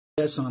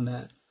Yes, on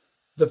that.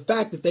 The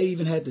fact that they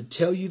even had to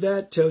tell you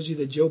that tells you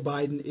that Joe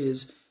Biden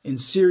is in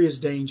serious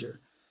danger,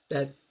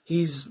 that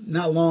he's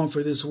not long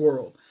for this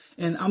world.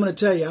 And I'm going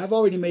to tell you, I've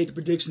already made the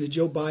prediction that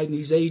Joe Biden,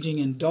 he's aging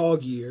in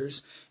dog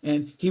years,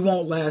 and he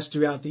won't last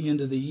throughout the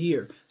end of the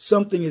year.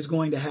 Something is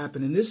going to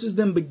happen. And this is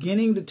them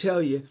beginning to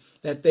tell you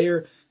that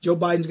Joe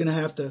Biden's going to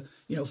have to,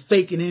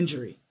 fake an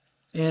injury.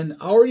 And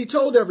I already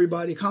told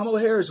everybody Kamala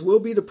Harris will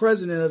be the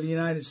president of the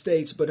United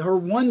States, but her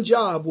one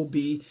job will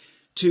be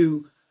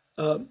to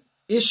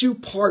issue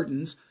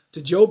pardons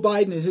to Joe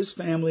Biden and his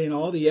family and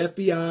all the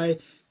FBI,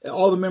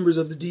 all the members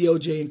of the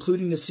DOJ,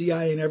 including the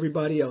CIA and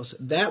everybody else.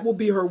 That will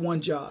be her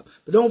one job.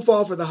 But don't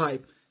fall for the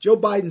hype. Joe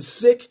Biden's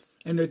sick,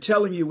 and they're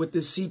telling you with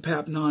this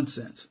CPAP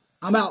nonsense.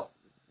 I'm out.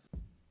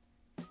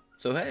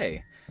 So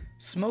hey,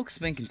 smoke's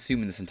been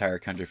consuming this entire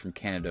country from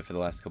Canada for the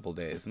last couple of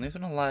days, and there's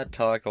been a lot of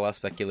talk, a lot of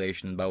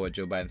speculation about what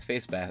Joe Biden's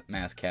face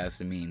mask has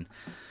to mean.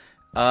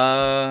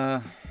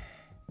 I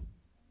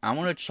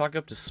want to chalk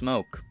up to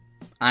smoke.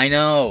 I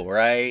know,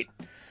 right?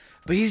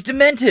 But he's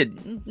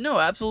demented. No,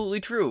 absolutely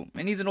true.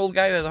 And he's an old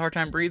guy who has a hard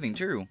time breathing,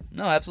 true.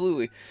 No,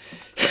 absolutely.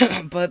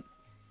 But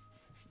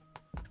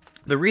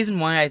the reason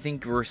why I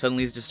think we're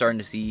suddenly just starting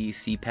to see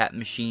CPAP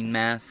machine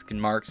masks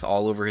and marks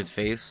all over his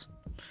face.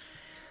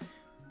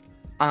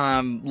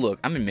 Look,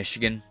 I'm in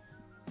Michigan.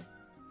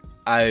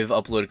 I've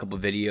uploaded a couple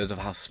of videos of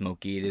how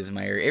smoky it is in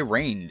my area. It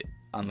rained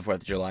on the 4th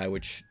of July,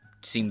 which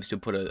seems to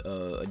put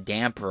a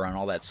damper on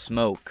all that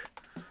smoke.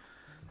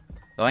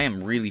 So I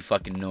am really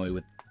fucking annoyed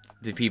with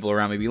the people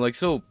around me being like,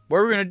 so, what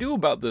are we gonna do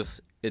about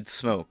this? It's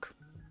smoke.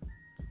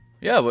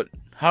 Yeah, but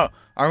how?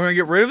 Are we gonna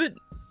get rid of it?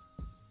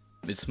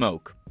 It's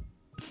smoke.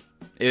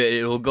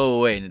 It'll go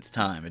away in its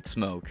time. It's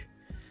smoke.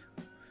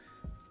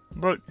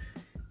 But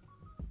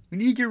we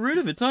need to get rid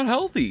of it. It's not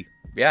healthy.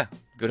 Yeah,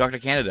 go talk to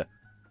Canada.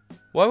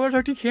 Why would I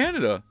talk to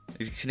Canada?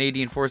 It's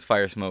Canadian forest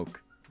fire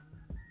smoke.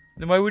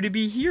 Then why would it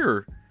be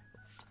here?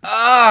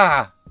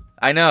 I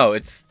know,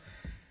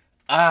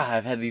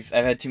 I've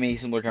had too many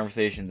similar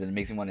conversations, and it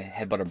makes me want to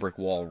headbutt a brick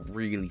wall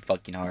really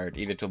fucking hard,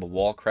 either till the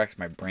wall cracks or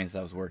my brain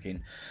stops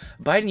working.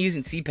 Biden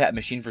using CPAP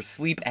machine for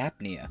sleep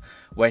apnea.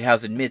 White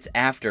House admits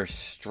after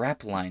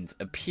strap lines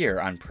appear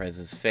on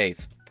Prez's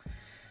face.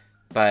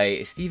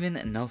 By Stephen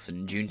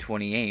Nelson, June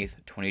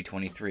 28th,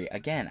 2023.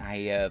 Again,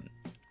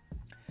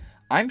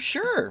 I'm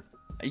sure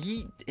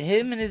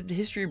him and his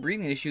history of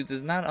breathing issues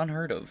is not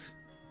unheard of.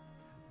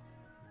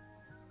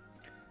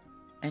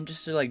 And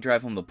just to,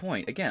 drive home the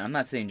point, again, I'm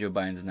not saying Joe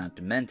Biden's not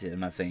demented. I'm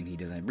not saying he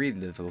doesn't have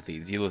breathing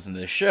difficulties. You listen to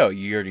this show,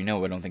 you already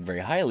know I don't think very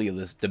highly of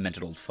this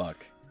demented old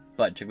fuck.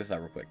 But, check this out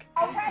real quick.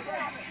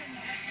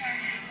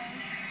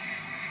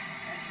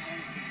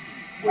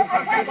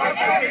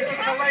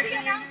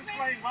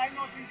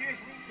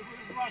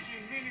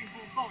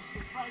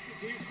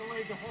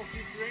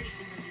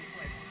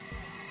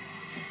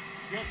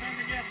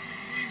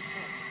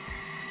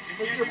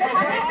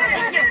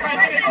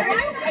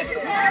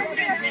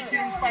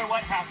 By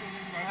what happened?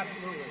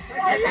 Absolutely.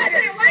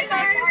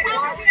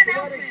 To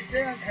what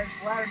extent has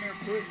Vladimir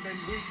Putin been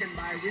weakened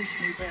by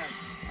recent events?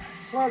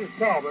 It's hard to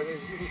tell, but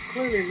he's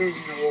clearly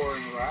losing the war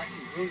in Iraq.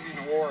 He's losing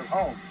the war at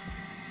home.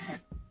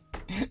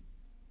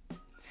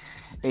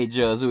 Hey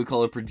Joe, that's what we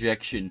call a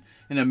projection.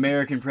 An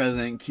American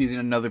president accusing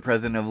another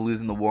president of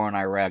losing the war in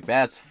Iraq.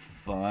 That's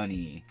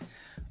funny.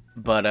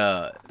 But,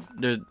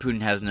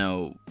 Putin has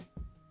no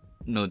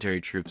military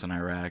troops in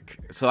Iraq.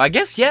 So I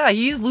guess, yeah,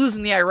 he's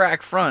losing the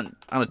Iraq front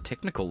on a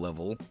technical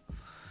level.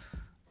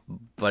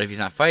 But if he's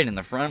not fighting in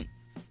the front,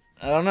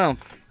 I don't know.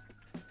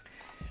 I'm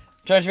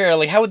trying to figure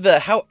out,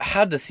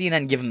 how'd the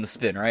CNN give him the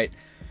spin, right?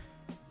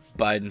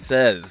 Biden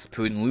says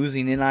Putin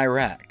losing in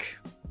Iraq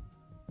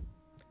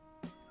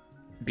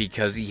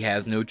because he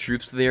has no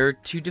troops there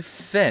to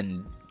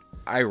defend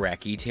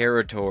Iraqi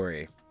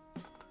territory.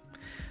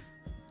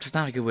 Just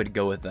not a good way to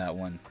go with that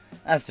one.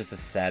 That's just a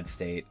sad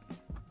state.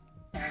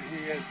 And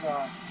he has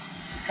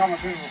become a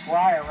bit of a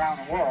fly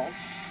around the world.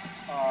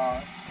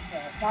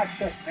 It's not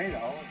just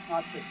NATO. It's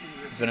not just...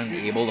 He's been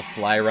unable to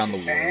fly around the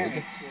world.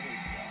 It's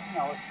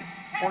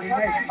 40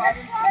 nations.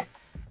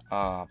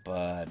 Ah,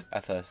 bud. I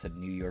thought I said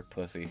New York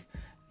pussy.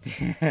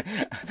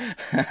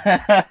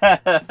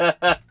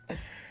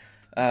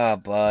 Ah,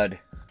 bud.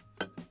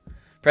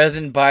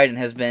 President Biden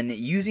has been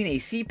using a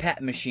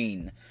CPAP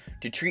machine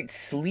to treat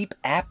sleep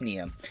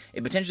apnea,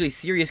 a potentially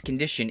serious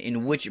condition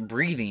in which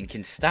breathing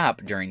can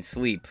stop during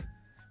sleep.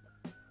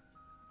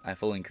 I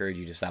fully encourage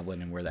you to stop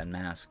letting him wear that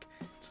mask.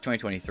 It's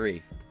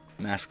 2023.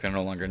 Masks are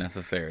no longer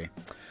necessary.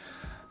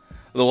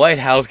 The White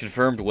House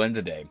confirmed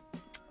Wednesday.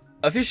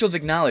 Officials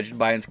acknowledged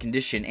Biden's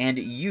condition and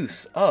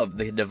use of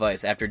the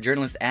device after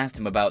journalists asked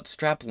him about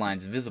strap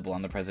lines visible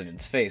on the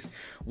president's face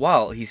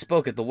while he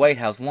spoke at the White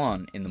House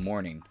lawn in the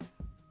morning.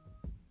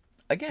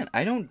 Again,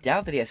 I don't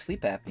doubt that he has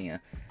sleep apnea.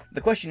 The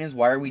question is,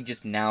 why are we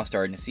just now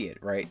starting to see it,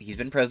 right? He's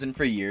been president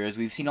for years.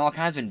 We've seen all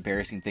kinds of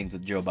embarrassing things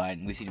with Joe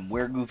Biden. We've seen him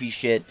wear goofy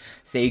shit,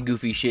 say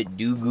goofy shit,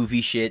 do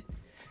goofy shit.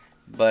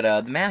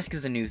 But the mask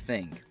is a new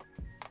thing.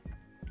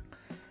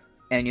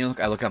 And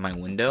I look out my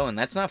window, and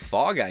that's not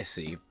fog I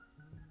see.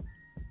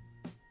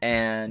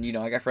 And,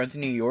 I got friends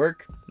in New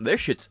York. Their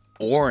shit's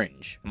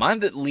orange.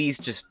 Mine's at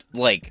least just,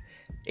 like,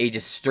 a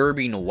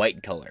disturbing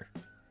white color.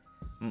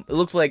 It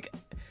looks like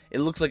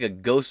a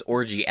ghost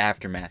orgy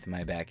aftermath in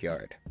my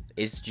backyard.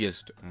 It's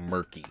just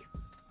murky.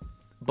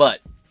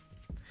 But,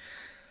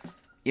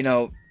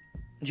 what,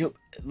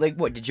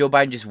 did Joe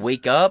Biden just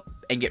wake up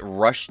and get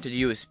rushed to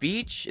do a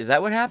speech? Is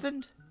that what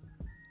happened?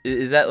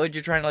 Is that what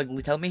you're trying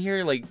to, tell me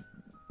here?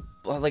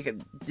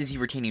 Is he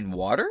retaining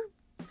water?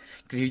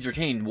 Because if he's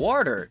retaining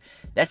water,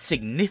 that's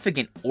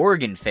significant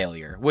organ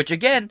failure. Which,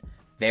 again,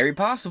 very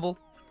possible.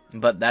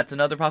 But that's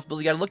another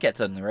possibility you gotta look at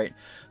suddenly, right?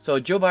 So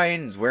Joe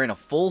Biden is wearing a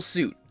full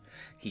suit.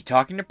 He's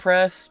talking to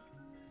press.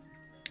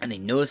 And they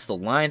notice the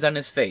lines on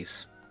his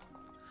face.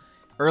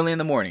 Early in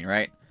the morning,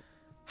 right?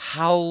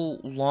 How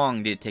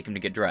long did it take him to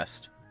get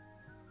dressed?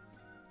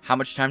 How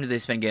much time did they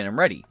spend getting him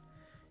ready?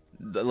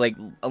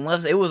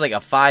 Unless it was a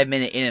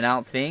 5-minute in and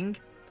out thing,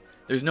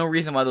 there's no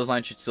reason why those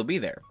lines should still be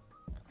there.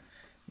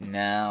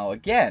 Now,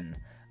 again,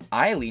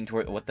 I lean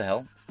toward... What the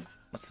hell?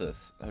 What's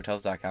this?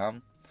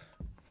 Hotels.com?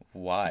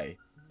 Why?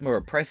 I'm more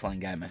a Priceline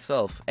guy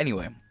myself.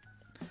 Anyway.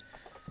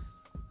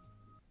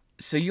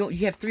 So you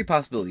have 3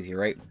 possibilities here,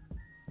 right?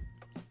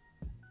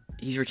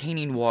 He's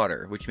retaining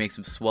water, which makes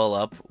him swell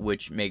up,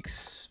 which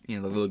makes,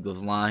 those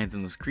lines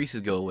and those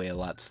creases go away a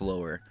lot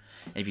slower.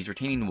 And if he's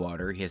retaining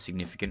water, he has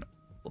significant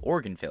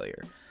organ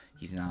failure.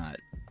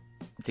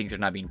 Things are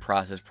not being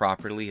processed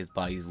properly. His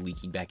body is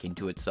leaking back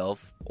into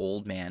itself.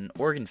 Old man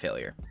organ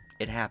failure.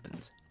 It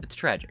happens. It's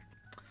tragic.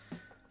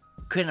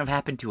 Couldn't have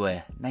happened to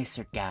a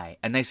nicer guy.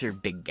 A nicer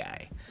big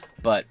guy.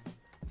 But,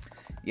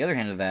 the other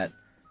hand of that,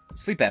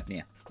 sleep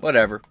apnea.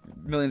 Whatever.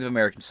 Millions of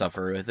Americans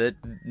suffer with it.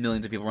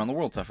 Millions of people around the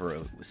world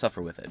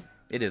suffer with it.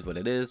 It is what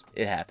it is.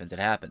 It happens. It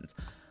happens.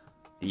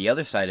 The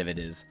other side of it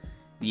is,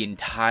 the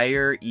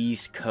entire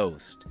East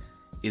Coast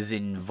is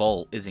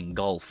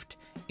engulfed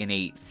in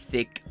a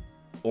thick,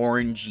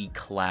 orangey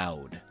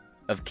cloud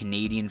of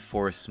Canadian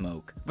forest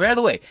smoke. By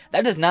the way,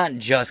 that is not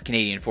just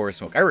Canadian forest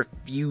smoke. I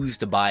refuse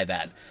to buy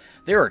that.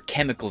 There are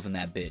chemicals in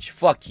that bitch.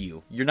 Fuck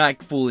you. You're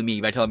not fooling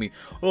me by telling me,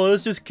 oh,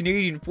 that's just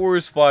Canadian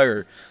forest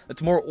fire.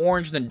 That's more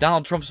orange than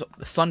Donald Trump's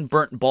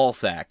sunburnt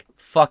ballsack.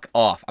 Fuck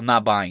off. I'm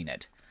not buying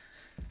it.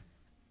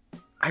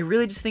 I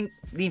really just think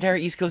the entire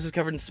East Coast is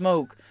covered in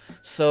smoke.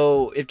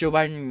 So if Joe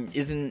Biden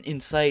isn't in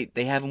sight,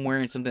 they have him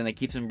wearing something that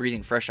keeps him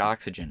breathing fresh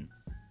oxygen.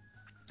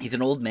 He's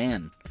an old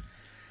man.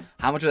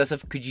 How much of that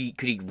stuff could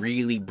he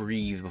really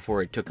breathe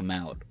before it took him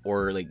out?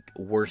 Or,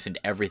 worsened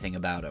everything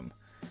about him?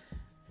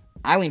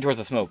 I lean towards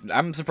the smoke.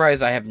 I'm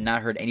surprised I have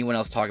not heard anyone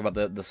else talk about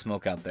the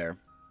smoke out there.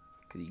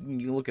 You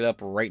can look it up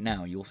right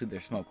now. You'll see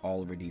there's smoke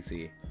all over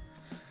D.C.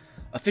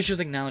 Officials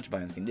acknowledge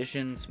Biden's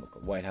condition. Smoke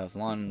at White House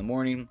lawn in the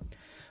morning.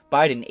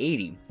 Biden,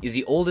 80, is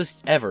the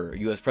oldest ever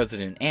U.S.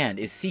 president and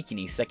is seeking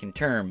a second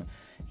term.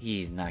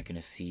 He's not going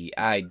to see...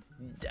 I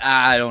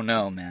don't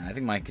know, man. I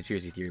think my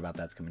conspiracy theory about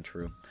that's coming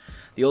true.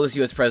 The oldest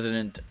U.S.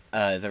 president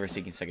is ever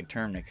seeking second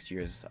term next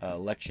year's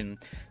election,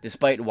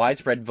 despite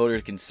widespread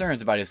voters'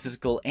 concerns about his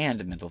physical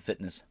and mental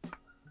fitness.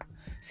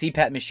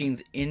 CPAP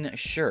machines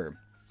ensure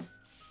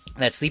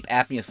that sleep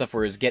apnea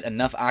sufferers get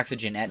enough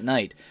oxygen at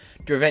night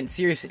to prevent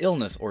serious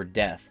illness or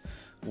death.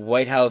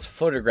 White House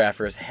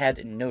photographers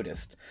had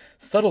noticed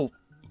subtle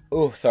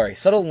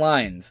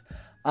lines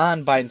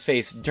on Biden's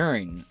face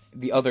during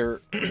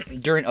other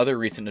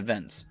recent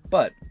events.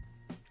 But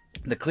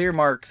the clear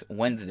marks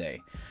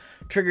Wednesday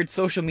triggered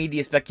social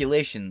media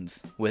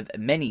speculations, with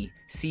many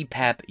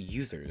CPAP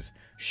users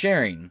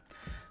sharing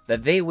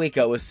that they wake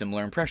up with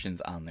similar impressions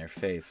on their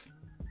face.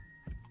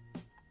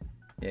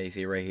 Yeah, you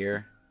see it right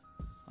here,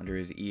 under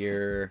his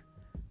ear,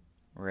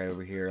 right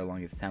over here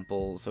along his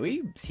temple. So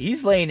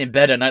he's laying in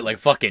bed at night like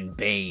fucking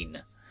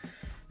Bane.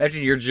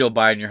 Imagine you're Jill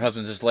Biden, your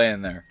husband's just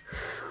laying there.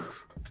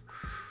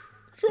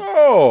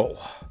 So,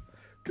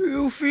 do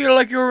you feel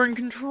like you're in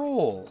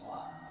control?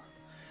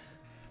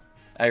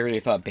 I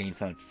really thought Bane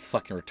sounded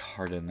fucking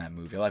retarded in that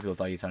movie. A lot of people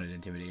thought he sounded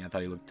intimidating. I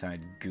thought he looked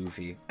kind of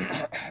goofy.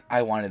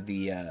 I wanted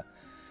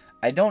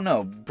I don't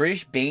know.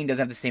 British Bane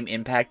doesn't have the same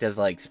impact as,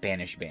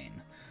 Spanish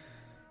Bane.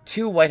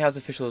 2 White House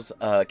officials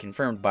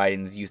confirmed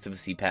Biden's use of a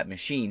CPAP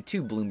machine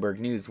to Bloomberg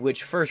News,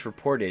 which first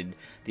reported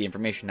the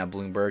information. Now,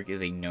 Bloomberg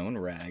is a known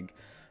rag.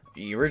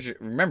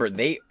 Remember,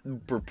 they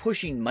were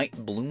pushing Mike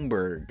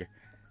Bloomberg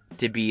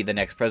to be the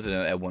next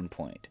president at one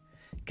point,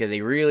 because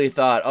they really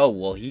thought, oh,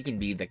 well, he can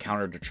be the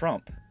counter to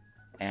Trump.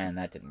 And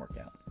that didn't work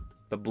out.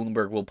 But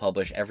Bloomberg will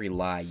publish every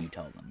lie you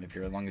tell them,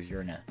 as long as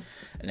you're an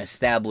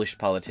established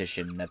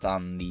politician that's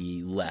on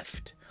the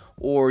left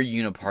or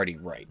uniparty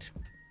right.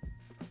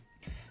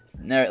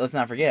 Now, let's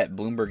not forget,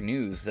 Bloomberg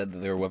News said that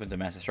there were weapons of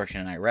mass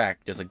destruction in Iraq,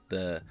 just like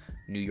the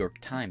New York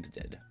Times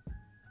did.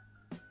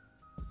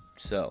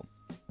 So,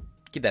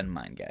 keep that in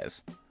mind,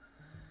 guys.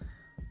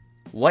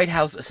 White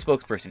House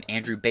spokesperson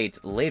Andrew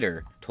Bates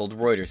later told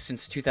Reuters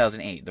since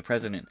 2008 the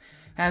president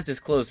has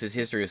disclosed his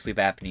history of sleep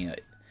apnea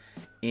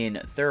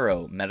in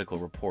thorough medical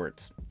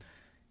reports.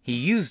 He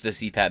used a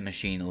CPAP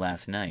machine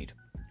last night,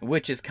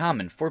 which is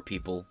common for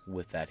people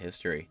with that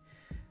history.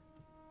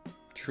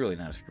 Truly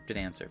not a scripted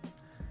answer.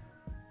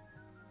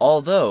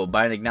 Although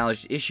Biden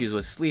acknowledged issues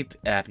with sleep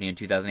apnea in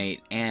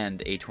 2008,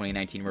 and a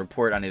 2019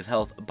 report on his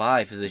health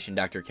by physician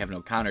Dr. Kevin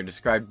O'Connor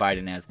described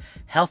Biden as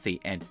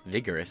healthy and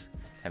vigorous, I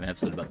have an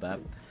episode about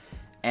that,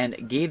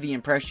 and gave the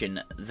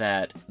impression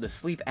that the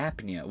sleep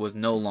apnea was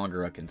no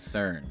longer a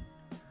concern.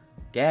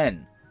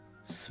 Again,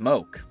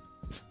 smoke.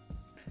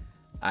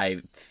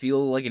 I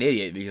feel like an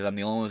idiot because I'm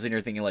the only one sitting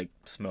here thinking, like,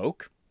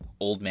 smoke?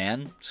 Old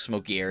man?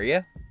 Smoky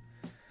area?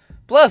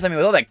 Plus, I mean,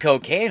 with all that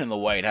cocaine in the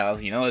White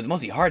House, it's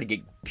mostly hard to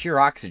get pure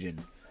oxygen.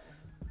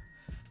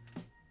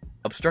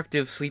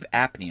 Obstructive sleep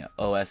apnea,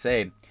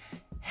 OSA,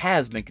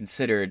 has been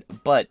considered,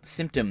 but his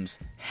symptoms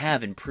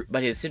have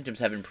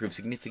improved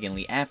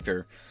significantly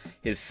after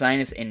his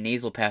sinus and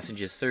nasal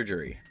passages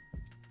surgeries,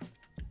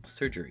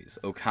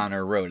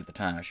 O'Connor wrote at the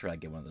time. I should probably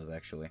get one of those,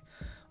 actually.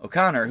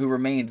 O'Connor, who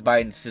remained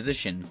Biden's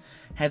physician,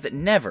 has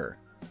never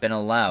been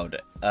allowed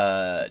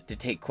to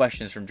take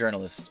questions from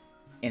journalists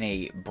in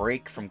a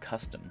break from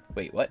custom.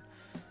 Wait, what?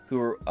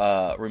 Who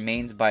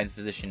remains Biden's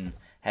physician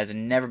has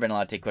never been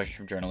allowed to take questions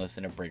from journalists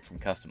in a break from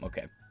custom.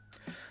 Okay.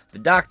 The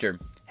doctor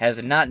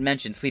has not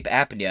mentioned sleep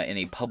apnea in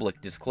a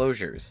public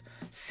disclosures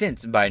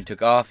since Biden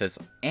took office,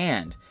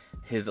 and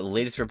his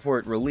latest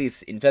report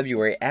released in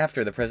February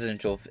after a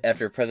presidential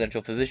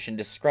physician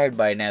described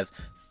Biden as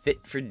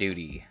fit for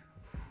duty.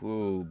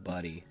 Ooh,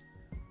 buddy.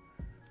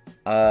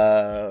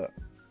 How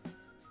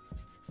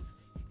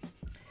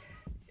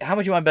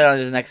much you want to bet on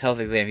his next health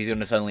exam he's going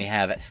to suddenly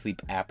have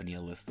sleep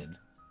apnea listed?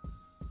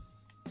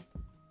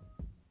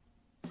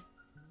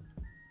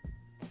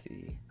 Let's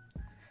see.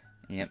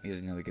 Yep, here's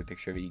another good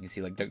picture of it. You can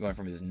see, like, going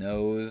from his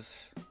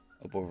nose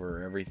up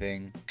over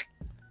everything.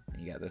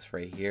 And you got this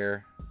right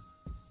here.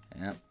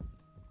 Yep.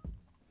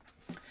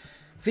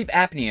 Sleep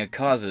apnea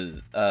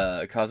causes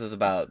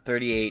about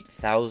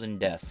 38,000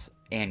 deaths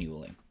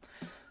annually.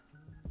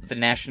 The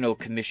National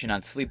Commission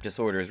on Sleep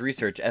Disorders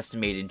research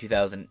estimated in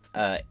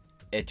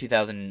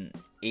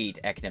 2008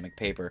 academic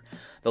paper.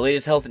 The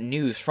latest health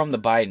news from the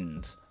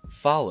Bidens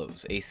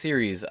follows a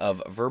series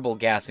of verbal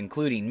gaffes,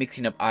 including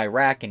mixing up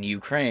Iraq and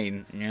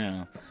Ukraine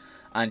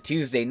on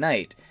Tuesday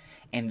night,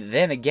 and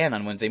then again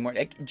on Wednesday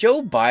morning.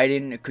 Joe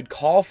Biden could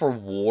call for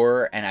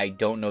war, and I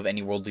don't know if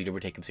any world leader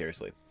would take him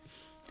seriously.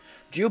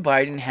 Joe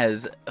Biden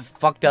has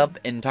fucked up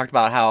and talked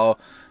about how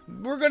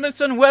we're going to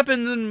send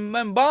weapons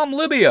and bomb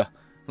Libya.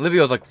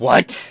 Libya was like,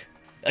 what?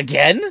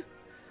 Again?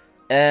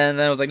 And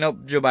then I was like,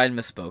 nope, Joe Biden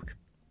misspoke.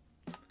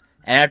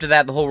 And after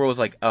that, the whole world was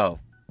like, oh,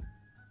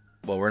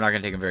 well, we're not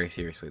going to take him very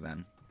seriously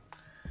then.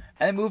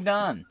 And they moved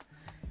on.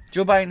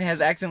 Joe Biden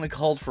has accidentally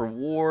called for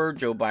war.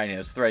 Joe Biden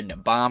has threatened to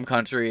bomb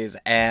countries.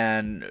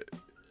 And,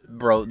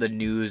 bro, the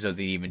news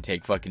doesn't even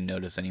take fucking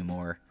notice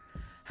anymore.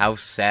 How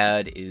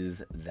sad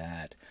is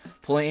that?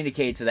 Polling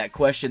indicates that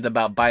questions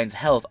about Biden's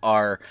health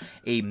are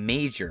a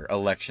major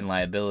election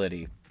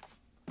liability.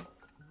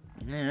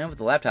 With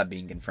the laptop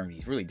being confirmed,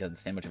 he really doesn't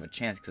stand much of a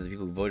chance because the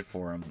people who voted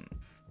for him,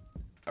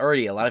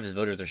 already a lot of his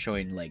voters are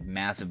showing, like,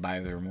 massive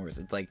buyer's remorse.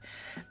 It's like,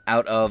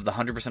 out of the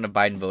 100% of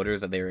Biden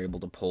voters that they were able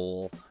to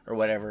poll or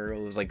whatever,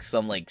 it was like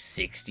some, like,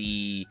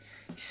 60,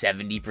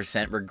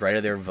 70%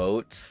 regretted their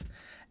votes.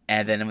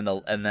 And then I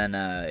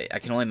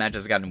can only imagine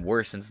it's gotten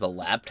worse since the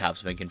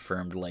laptop's been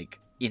confirmed, like,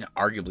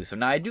 inarguably. So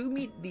now I do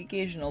meet the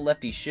occasional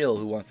lefty shill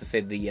who wants to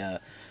say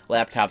the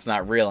laptop's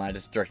not real, and I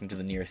just direct him to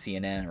the nearest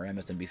CNN or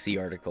MSNBC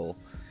article.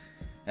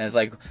 And it's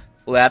like,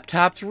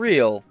 laptop's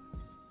real,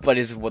 but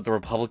is it what the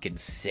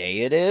Republicans say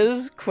it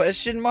is?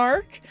 Question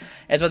mark?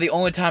 And so the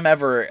only time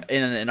ever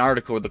in an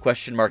article where the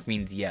question mark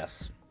means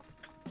yes.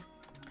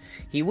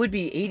 He would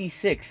be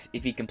 86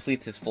 if he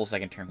completes his full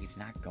second term. He's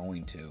not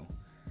going to.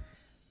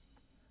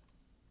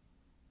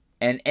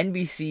 An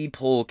NBC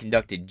poll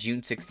conducted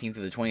June 16th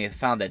to the 20th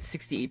found that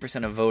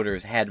 68% of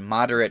voters had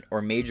moderate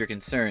or major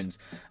concerns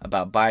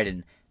about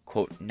Biden,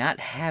 quote, not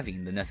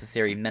having the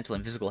necessary mental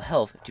and physical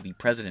health to be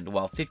president,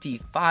 while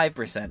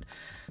 55%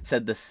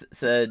 said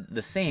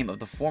the same of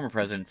the former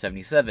president,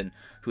 77,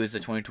 who is the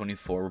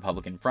 2024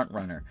 Republican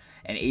frontrunner.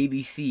 An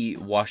ABC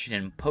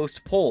Washington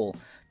Post poll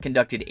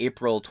conducted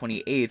April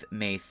 28th,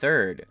 May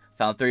 3rd,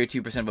 found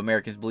 32% of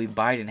Americans believe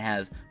Biden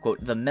has,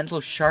 quote, the mental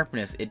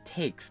sharpness it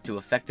takes to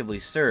effectively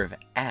serve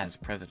as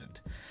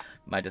president.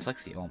 My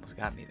dyslexia almost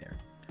got me there.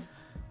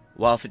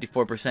 While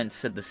 54%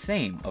 said the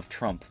same of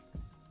Trump.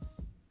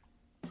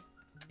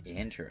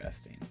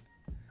 Interesting.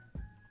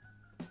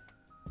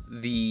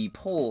 The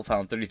poll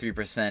found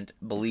 33%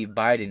 believe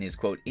Biden is,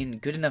 quote, in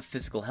good enough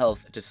physical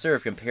health to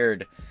serve,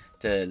 compared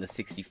to the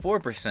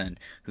 64%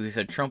 who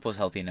said Trump was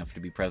healthy enough to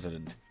be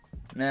president.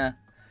 Nah.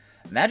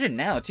 Imagine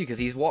now, too, because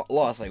he's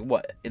lost, like,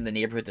 what, in the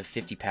neighborhood of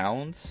 50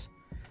 pounds?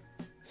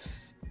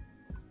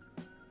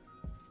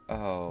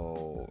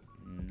 Oh,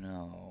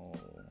 no.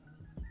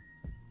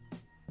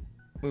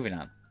 Moving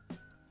on.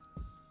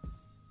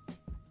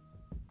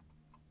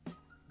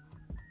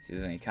 See if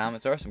there's any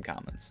comments. There are some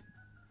comments.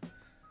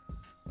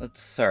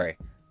 Sorry.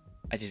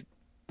 I just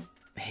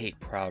hate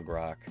prog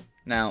rock.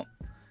 Now,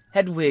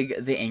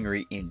 Hedwig the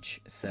Angry Inch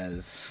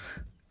says...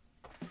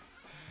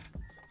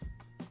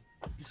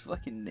 These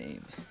fucking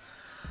names.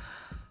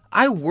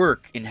 I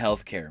work in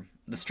healthcare.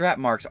 The strap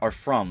marks are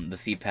from the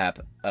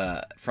CPAP.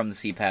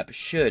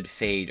 Should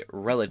fade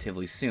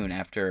relatively soon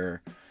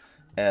after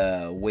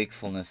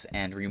wakefulness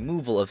and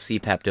removal of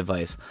CPAP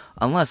device,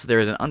 unless there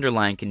is an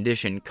underlying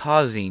condition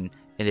causing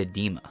an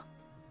edema.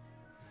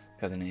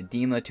 Causing an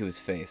edema to his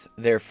face.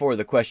 Therefore,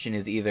 the question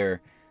is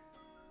either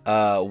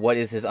what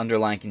is his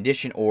underlying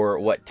condition, or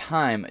what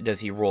time does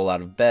he roll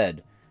out of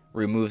bed,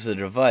 removes the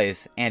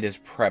device, and is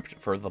prepped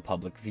for the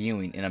public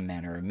viewing in a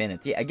matter of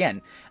minutes. Yeah,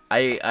 again,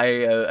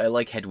 I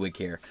like Hedwig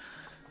here.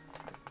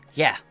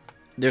 Yeah,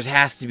 there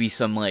has to be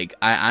some, like,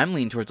 I'm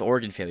leaning towards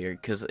organ failure,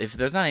 because if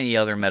there's not any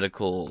other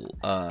medical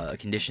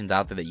conditions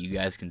out there that you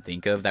guys can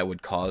think of that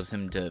would cause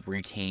him to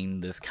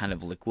retain this kind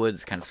of liquid,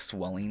 this kind of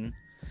swelling,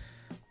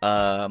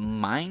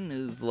 mine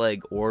is,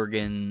 like,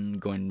 organ,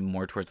 going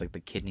more towards, like, the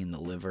kidney and the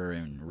liver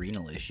and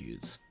renal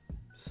issues.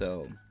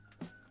 So,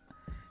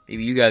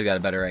 maybe you guys got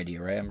a better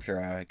idea, right? I'm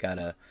sure I got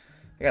a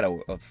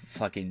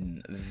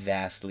fucking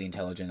vastly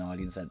intelligent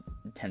audience that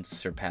tends to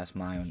surpass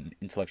my own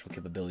intellectual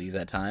capabilities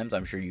at times.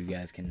 I'm sure you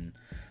guys can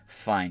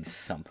find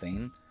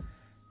something.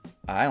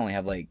 I only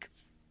have, like,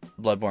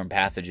 bloodborne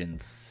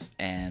pathogens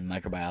and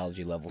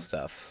microbiology level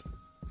stuff.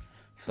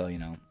 So, you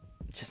know,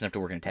 just enough to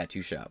work in a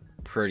tattoo shop,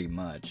 pretty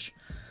much.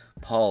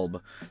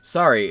 Pulb.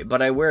 Sorry,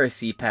 but I wear a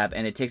CPAP,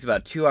 and it takes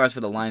about 2 hours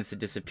for the lines to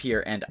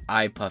disappear, and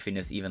eye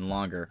puffiness even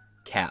longer.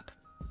 Cap.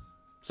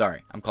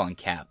 Sorry, I'm calling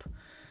Cap.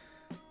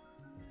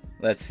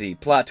 Let's see.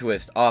 Plot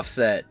twist.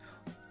 Offset.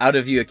 Out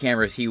of view of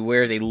cameras, he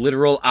wears a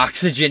literal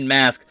oxygen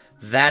mask.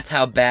 That's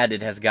how bad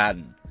it has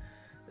gotten.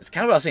 It's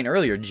kind of what I was saying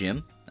earlier,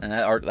 Jim. And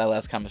that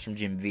last comment is from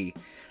Jim V.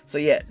 So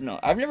yeah, no,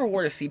 I've never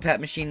worn a CPAP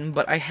machine,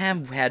 but I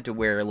have had to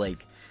wear,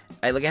 like,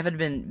 I've had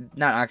been,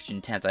 not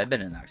oxygen tents, I've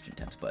been in oxygen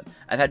tents, but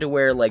I've had to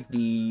wear, like,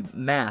 the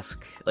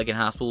mask, like in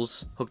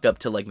hospitals, hooked up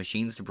to, like,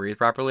 machines to breathe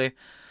properly.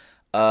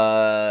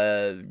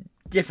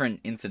 Different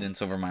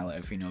incidents over my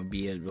life, you know,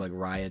 be it, like,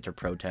 riot or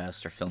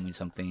protest or filming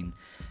something,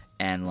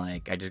 and,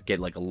 like, I just get,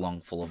 like, a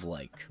lung full of,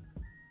 like,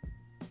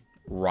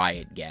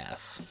 riot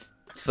gas.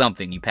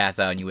 Something, you pass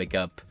out and you wake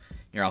up,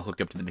 you're all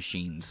hooked up to the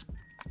machines.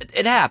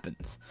 It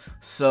happens.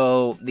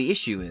 So, the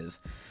issue is,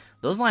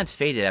 those lines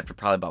faded after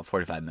probably about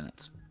 45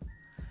 minutes.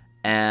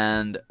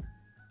 And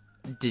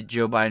did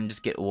Joe Biden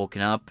just get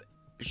woken up,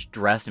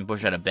 dressed, and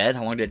pushed out of bed?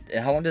 How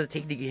long does it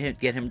take to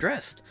get him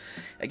dressed?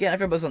 Again,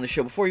 I've was on the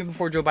show before, even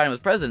before Joe Biden was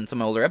president.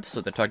 Some older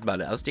episodes I talked about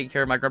it. I was taking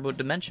care of my grandpa with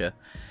dementia.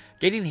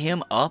 Getting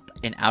him up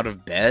and out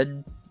of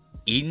bed,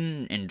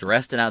 eaten and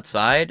dressed and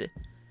outside,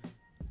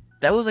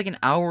 that was like an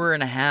hour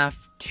and a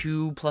half,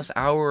 2+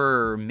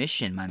 hour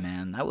mission, my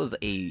man. That was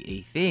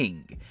a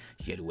thing.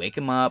 You had to wake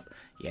him up,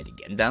 you had to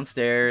get him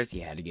downstairs,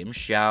 you had to get him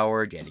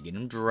showered, you had to get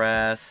him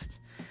dressed,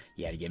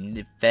 you had to get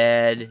him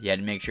fed, you had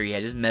to make sure he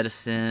had his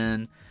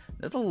medicine.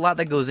 There's a lot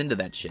that goes into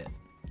that shit.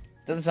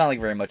 Doesn't sound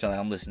like very much on that,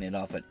 I'm listening it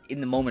off, but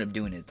in the moment of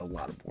doing it, it's a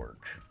lot of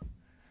work.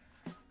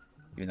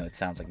 Even though it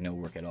sounds like no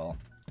work at all.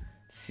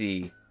 Let's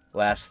see,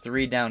 last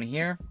 3 down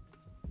here.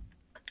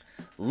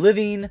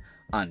 Living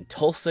on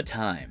Tulsa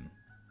Time.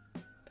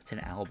 That's an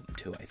album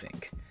too, I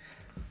think.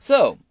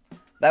 So,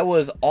 that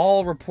was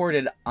all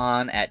reported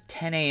on at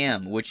 10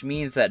 a.m., which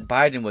means that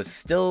Biden was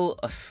still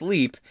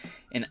asleep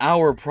an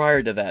hour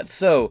prior to that.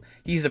 So,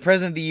 he's the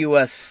president of the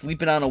U.S.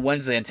 sleeping on a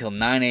Wednesday until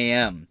 9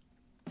 a.m.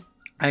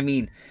 I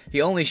mean,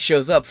 he only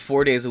shows up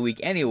 4 days a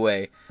week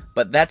anyway,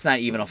 but that's not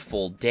even a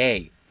full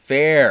day.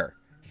 Fair.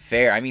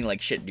 I mean,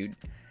 like, shit, dude.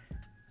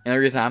 And the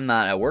reason I'm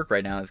not at work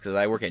right now is because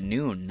I work at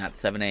noon, not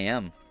 7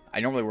 a.m. I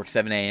normally work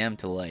 7 a.m.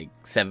 to, like,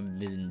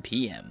 7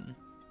 p.m.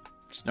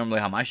 It's normally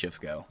how my shifts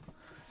go.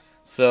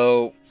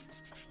 So,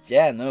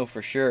 yeah, no,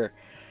 for sure.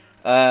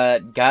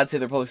 God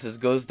Save the Republic says,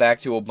 goes back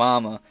to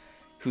Obama,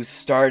 who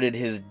started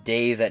his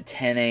days at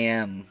 10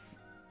 a.m.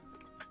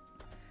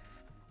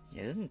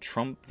 Yeah, didn't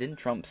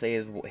Trump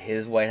say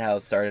his White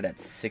House started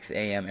at 6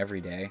 a.m. every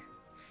day?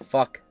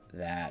 Fuck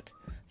that.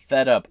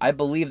 Fed up. I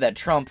believe that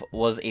Trump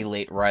was a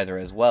late riser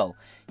as well.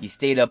 He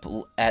stayed up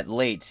at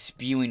late,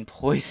 spewing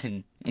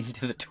poison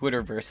into the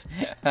Twitterverse.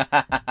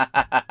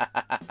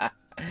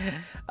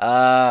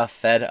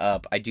 Fed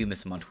up. I do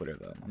miss him on Twitter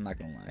though. I'm not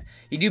gonna lie.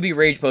 He do be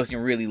rage posting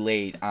really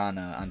late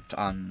on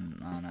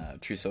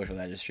True Social.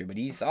 That is true. But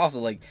he's also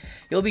like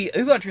he'll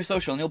go on True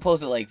Social and he'll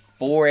post at like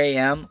 4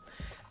 a.m.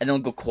 and then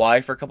he'll go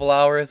quiet for a couple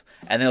hours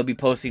and then he'll be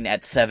posting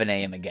at 7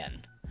 a.m.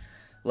 again.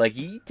 Like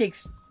he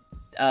takes.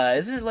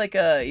 Isn't it like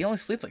he only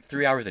sleeps like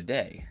 3 hours a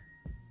day?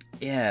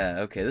 Yeah.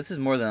 Okay. This is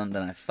more than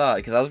I thought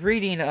because I was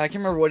reading. I can't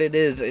remember what it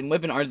is. It might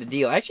have been Art of the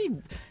Deal.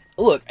 Actually,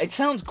 look. It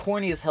sounds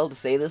corny as hell to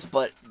say this,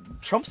 but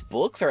Trump's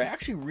books are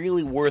actually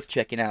really worth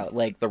checking out,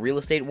 like the real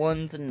estate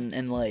ones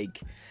and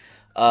like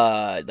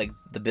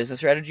the business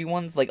strategy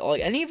ones. Like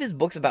any of his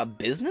books about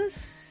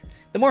business,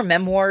 the more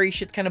memoir-y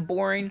shit's kind of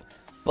boring,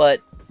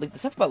 but like the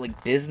stuff about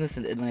like business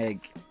and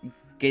like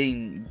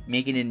making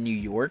it in New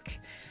York,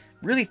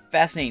 really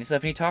fascinating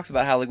stuff. And he talks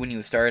about how like when he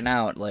was starting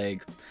out,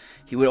 like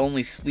he would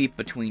only sleep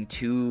between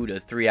 2 to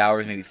 3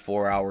 hours, maybe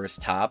 4 hours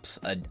tops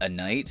a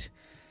night,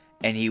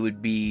 and he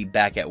would be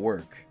back at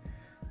work.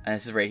 And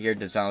this is right here,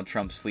 does Donald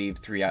Trump sleep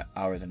 3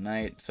 hours a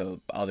night?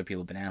 So other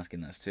people have been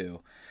asking this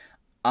too.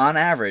 On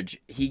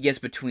average, he gets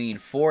between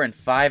 4 and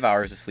 5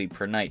 hours of sleep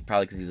per night,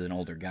 probably because he's an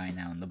older guy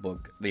now in the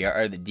book.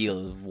 The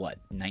deal is, what,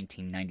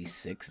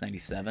 1996,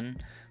 97?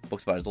 The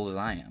book's about as old as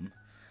I am.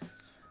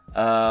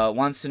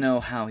 Wants to know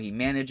how he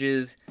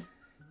manages.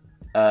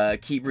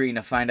 Keep reading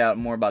to find out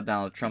more about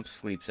Donald Trump's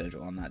sleep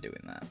schedule. I'm not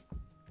doing that.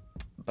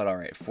 But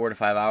alright, 4 to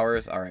 5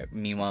 hours. Alright,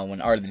 meanwhile, when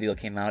Art of the Deal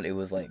came out, it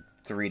was like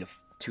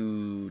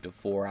 2 to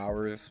 4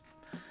 hours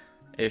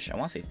ish. I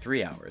want to say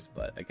 3 hours,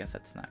 but I guess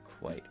that's not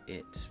quite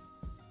it.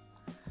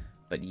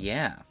 But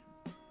yeah.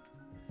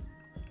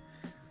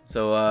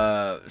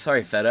 So,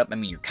 sorry, Fed Up. I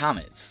mean, your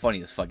comment is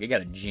funny as fuck. It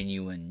got a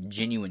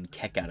genuine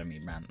kick out of me,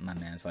 my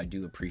man. So I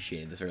do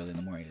appreciate this early in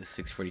the morning. It's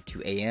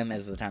 6:42 a.m.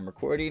 as the time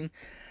recording.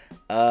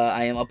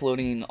 I am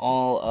uploading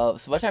all of...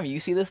 So by the time you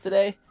see this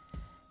today,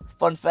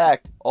 fun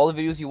fact, all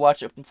the videos you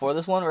watch up before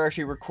this one were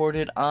actually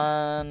recorded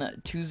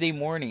on Tuesday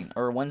morning,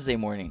 or Wednesday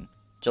morning,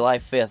 July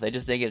 5th. I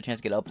just didn't get a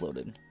chance to get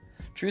uploaded.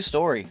 True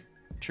story.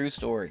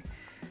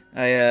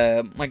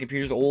 My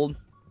computer's old.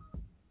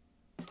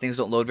 Things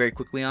don't load very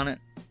quickly on it.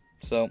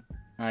 So,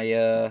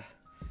 I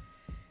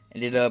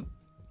ended up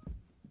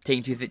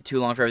taking too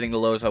long for everything to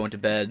load, so I went to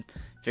bed.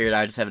 Figured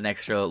I'd just have an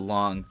extra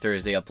long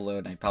Thursday upload,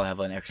 and I'd probably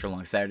have an extra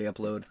long Saturday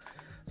upload.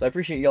 So I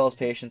appreciate y'all's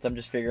patience. I'm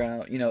just figuring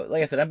out,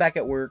 like I said, I'm back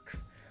at work.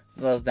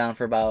 So I was down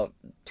for about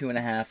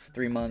 2.5,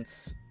 3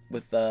 months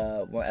with,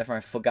 after my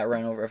foot got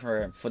run over,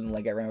 after my foot and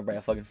leg got run over by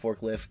a fucking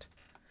forklift.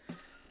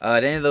 To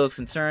any of those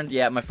concerned,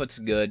 yeah, my foot's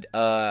good.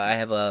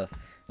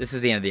 This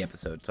is the end of the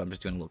episode, so I'm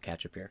just doing a little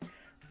catch-up here.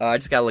 I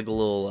just got like a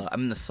little,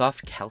 I'm in the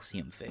soft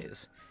calcium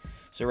phase.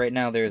 So right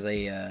now there's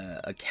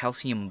a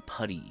calcium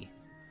putty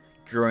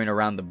growing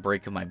around the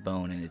break of my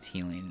bone, and it's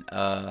healing.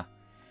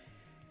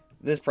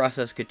 This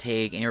process could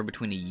take anywhere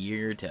between a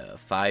year to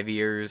 5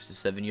 years to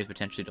 7 years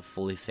potentially to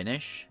fully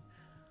finish.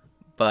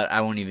 But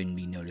I won't even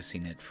be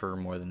noticing it for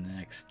more than the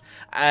next...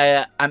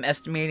 I'm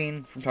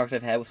estimating, from talks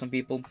I've had with some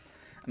people,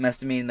 I'm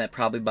estimating that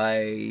probably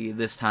by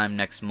this time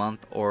next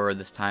month, or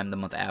this time the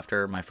month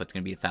after, my foot's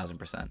going to be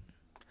 1,000%.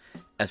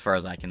 As far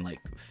as I can, like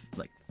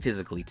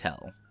physically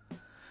tell.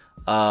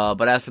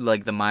 But as for,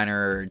 the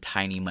minor,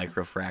 tiny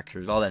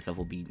microfractures, all that stuff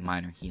will be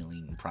minor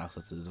healing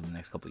processes over the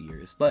next couple of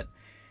years. But,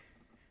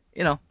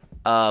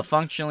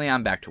 functionally,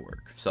 I'm back to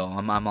work. So,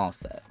 I'm all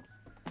set.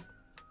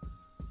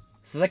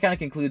 So that kind of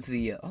concludes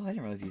the... I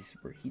didn't realize these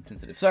were heat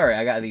sensitive. Sorry,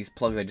 I got these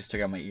plugs I just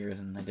took out my ears,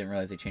 and I didn't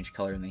realize they changed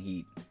color in the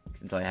heat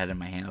until I had it in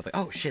my hand. I was like,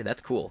 oh shit,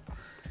 that's cool.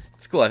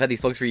 It's cool, I've had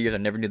these plugs for years, I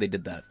never knew they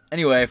did that.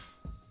 Anyway,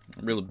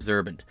 I'm real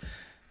observant.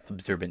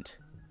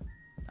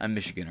 I'm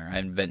Michiganer.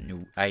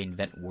 I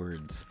invent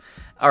words.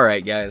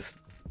 Alright, guys.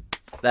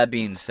 That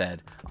being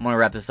said, I'm going to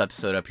wrap this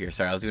episode up here.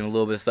 Sorry, I was doing a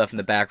little bit of stuff in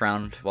the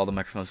background while the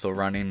microphone was still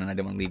running, and I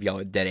didn't want to leave y'all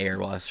with dead air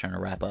while I was trying to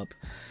wrap up.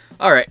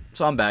 Alright,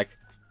 so I'm back.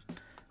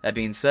 That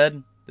being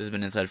said, this has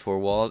been Inside Four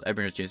Walls. I've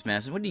been James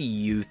Madison. What do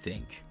you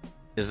think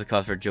is the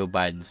cause for Joe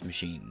Biden's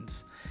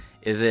machines?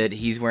 Is it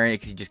he's wearing it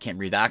because he just can't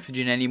breathe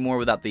oxygen anymore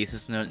without the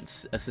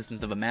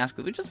assistance of a mask?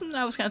 Which is what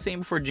I was kind of saying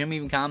before Jim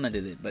even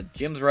commented it. But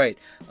Jim's right.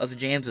 Us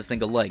Jameses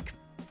think alike.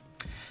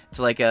 It's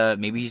like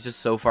maybe he's just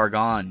so far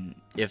gone.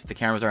 If the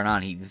cameras aren't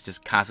on, he's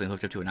just constantly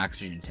hooked up to an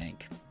oxygen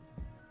tank.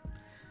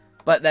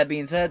 But that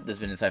being said, this has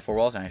been Inside Four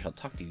Walls, and I shall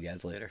talk to you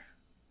guys later.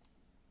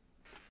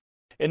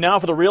 And now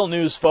for the real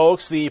news,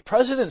 folks. The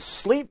president's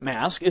sleep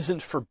mask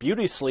isn't for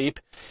beauty sleep.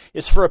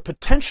 It's for a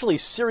potentially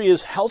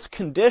serious health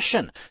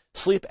condition.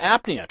 Sleep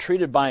apnea,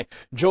 treated by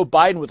Joe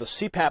Biden with a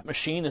CPAP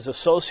machine, is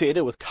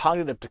associated with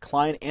cognitive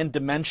decline and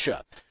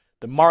dementia.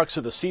 The marks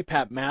of the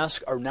CPAP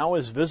mask are now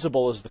as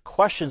visible as the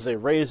questions they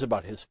raise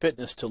about his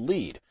fitness to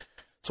lead.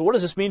 So what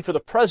does this mean for the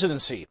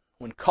presidency?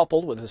 When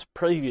coupled with his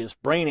previous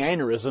brain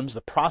aneurysms,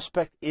 the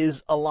prospect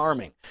is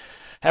alarming.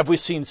 Have we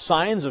seen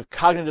signs of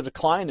cognitive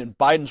decline in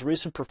Biden's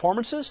recent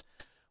performances?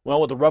 Well,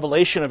 with the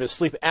revelation of his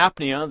sleep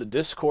apnea, the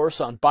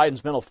discourse on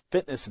Biden's mental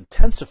fitness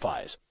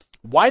intensifies.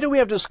 Why do we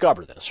have to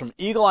discover this from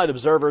eagle-eyed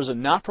observers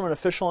and not from an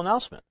official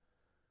announcement?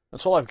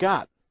 That's all I've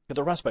got. Get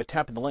the rest by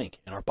tapping the link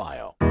in our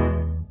bio.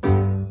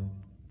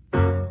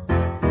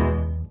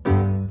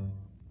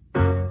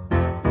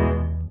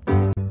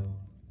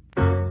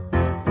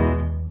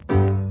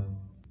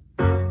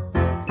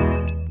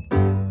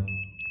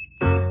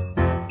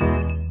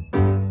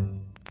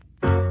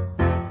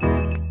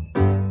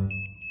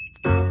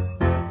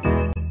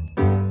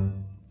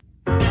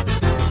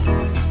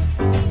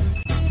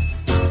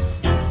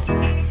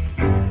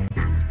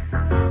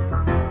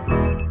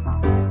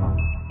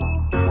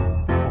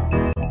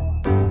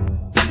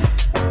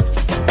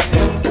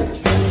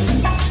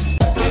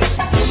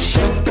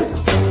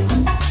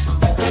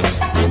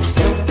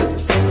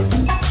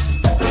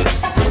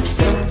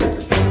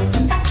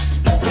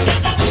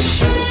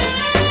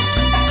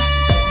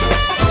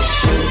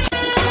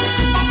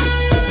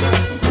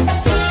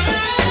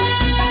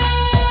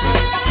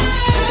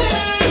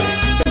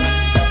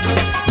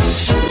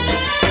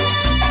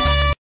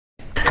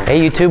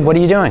 Hey YouTube, what are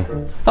you doing?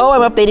 Oh,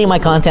 I'm updating my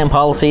content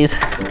policies.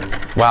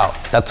 Wow,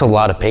 that's a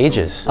lot of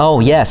pages. Oh,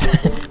 yes.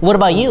 What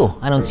about you?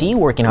 I don't see you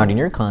working hard on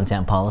your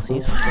content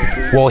policies.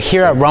 Well,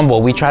 here at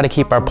Rumble, we try to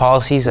keep our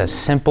policies as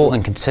simple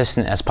and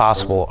consistent as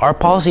possible. Our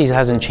policies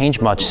hasn't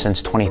changed much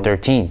since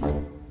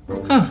 2013.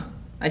 Huh.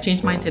 I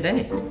changed mine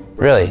today.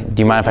 Really?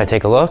 Do you mind if I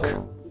take a look?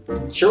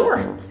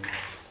 Sure.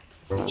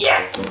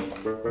 Yeah.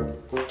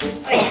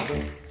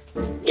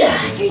 Yeah,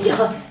 here you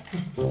go.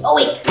 Oh,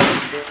 wait.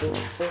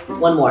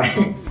 One more.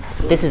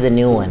 This is a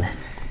new one.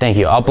 Thank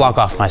you. I'll block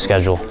off my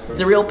schedule. It's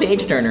a real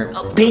page turner.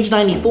 Oh, page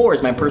 94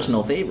 is my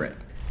personal favorite.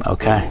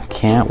 Okay,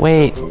 can't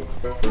wait.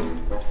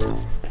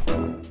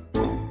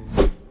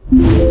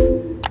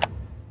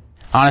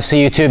 Honestly,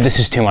 YouTube, this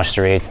is too much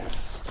to read.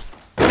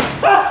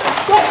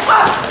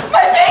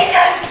 My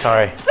pages!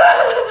 Sorry.